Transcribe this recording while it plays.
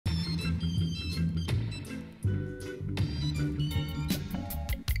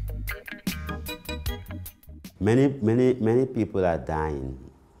Many people are dying.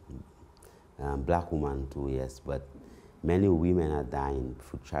 Black women too, yes, but many women are dying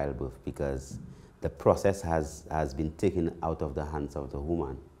through childbirth because the process has been taken out of the hands of the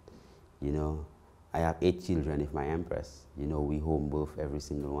woman. You know, I have 8 children, if my empress. You know, we home birth every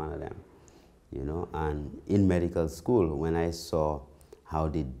single one of them. You know, and in medical school, when I saw how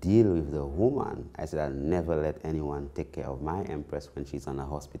they deal with the woman, I said, I'll never let anyone take care of my empress when she's on a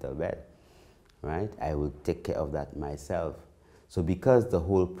hospital bed, right? I will take care of that myself. So because the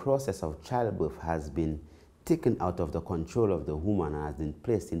whole process of childbirth has been taken out of the control of the woman and has been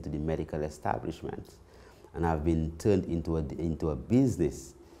placed into the medical establishment and have been turned into a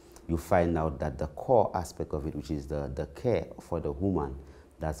business, you find out that the core aspect of it, which is the care for the woman,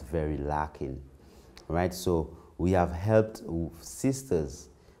 that's very lacking, right? So we have helped sisters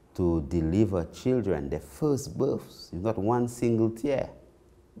to deliver children, their first births, not one single tear.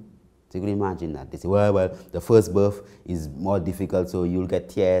 So you can imagine that. They say, well, the first birth is more difficult, so you'll get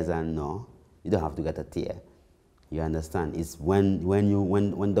tears, and no, you don't have to get a tear. You understand? It's when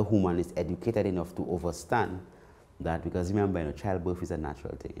the woman is educated enough to understand that, because remember, you know, childbirth is a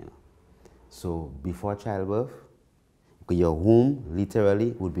natural thing, you know. So before childbirth, your womb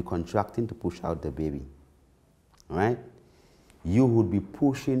literally would be contracting to push out the baby, right? You would be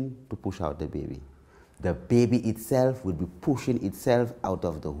pushing to push out the baby. The baby itself would be pushing itself out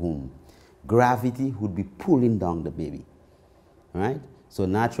of the womb. Gravity would be pulling down the baby, right? So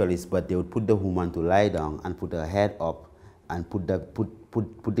naturalists, but they would put the woman to lie down and put her head up and put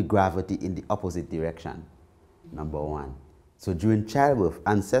the gravity in the opposite direction, number one. So during childbirth,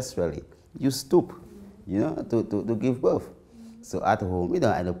 ancestrally, you stoop, you know, to give birth. So at home, you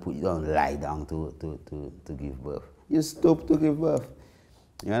don't lie down to give birth. You stoop to give birth.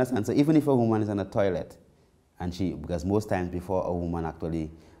 You understand? So even if a woman is on a toilet, and because most times before a woman actually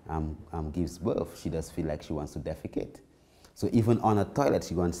gives birth, she does feel like she wants to defecate. So even on a toilet,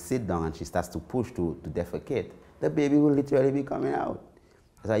 she goes to sit down and she starts to push to defecate. The baby will literally be coming out.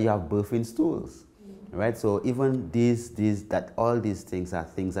 That's why you have birthing stools, right? So even all these things are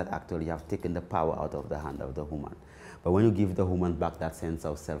things that actually have taken the power out of the hand of the woman. But when you give the woman back that sense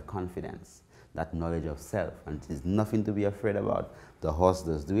of self-confidence, that knowledge of self, and there's nothing to be afraid about. The horse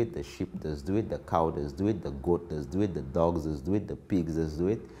does do it, the sheep does do it, the cow does do it, the goat does do it, the dogs does do it, the pigs does do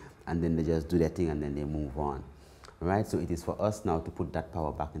it, and then they just do their thing and then they move on. Right? So it is for us now to put that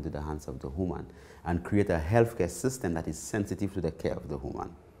power back into the hands of the woman and create a healthcare system that is sensitive to the care of the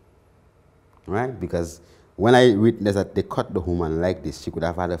woman. Right? Because when I witnessed that they cut the woman like this, she could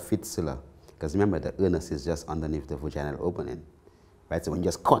have had a fistula. Because remember, the anus is just underneath the vaginal opening. Right? So when you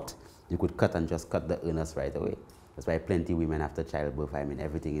just cut, you could cut and just cut the anus right away. That's why plenty of women after childbirth, I mean,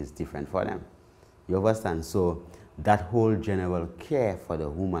 everything is different for them. You understand? So that whole general care for the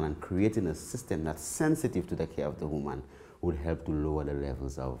woman and creating a system that's sensitive to the care of the woman would help to lower the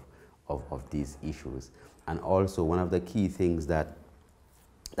levels of these issues. And also one of the key things that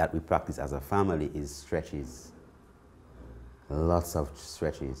we practice as a family is stretches. Lots of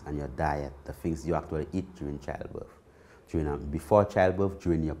stretches, and your diet, the things you actually eat during childbirth. Before childbirth,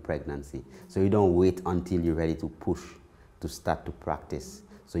 during your pregnancy. So you don't wait until you're ready to push to start to practice.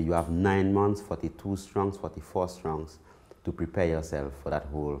 So you have 9 months, 42 strongs, 44 strongs to prepare yourself for that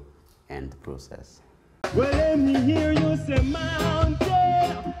whole end process. Well, let me hear you say mountain.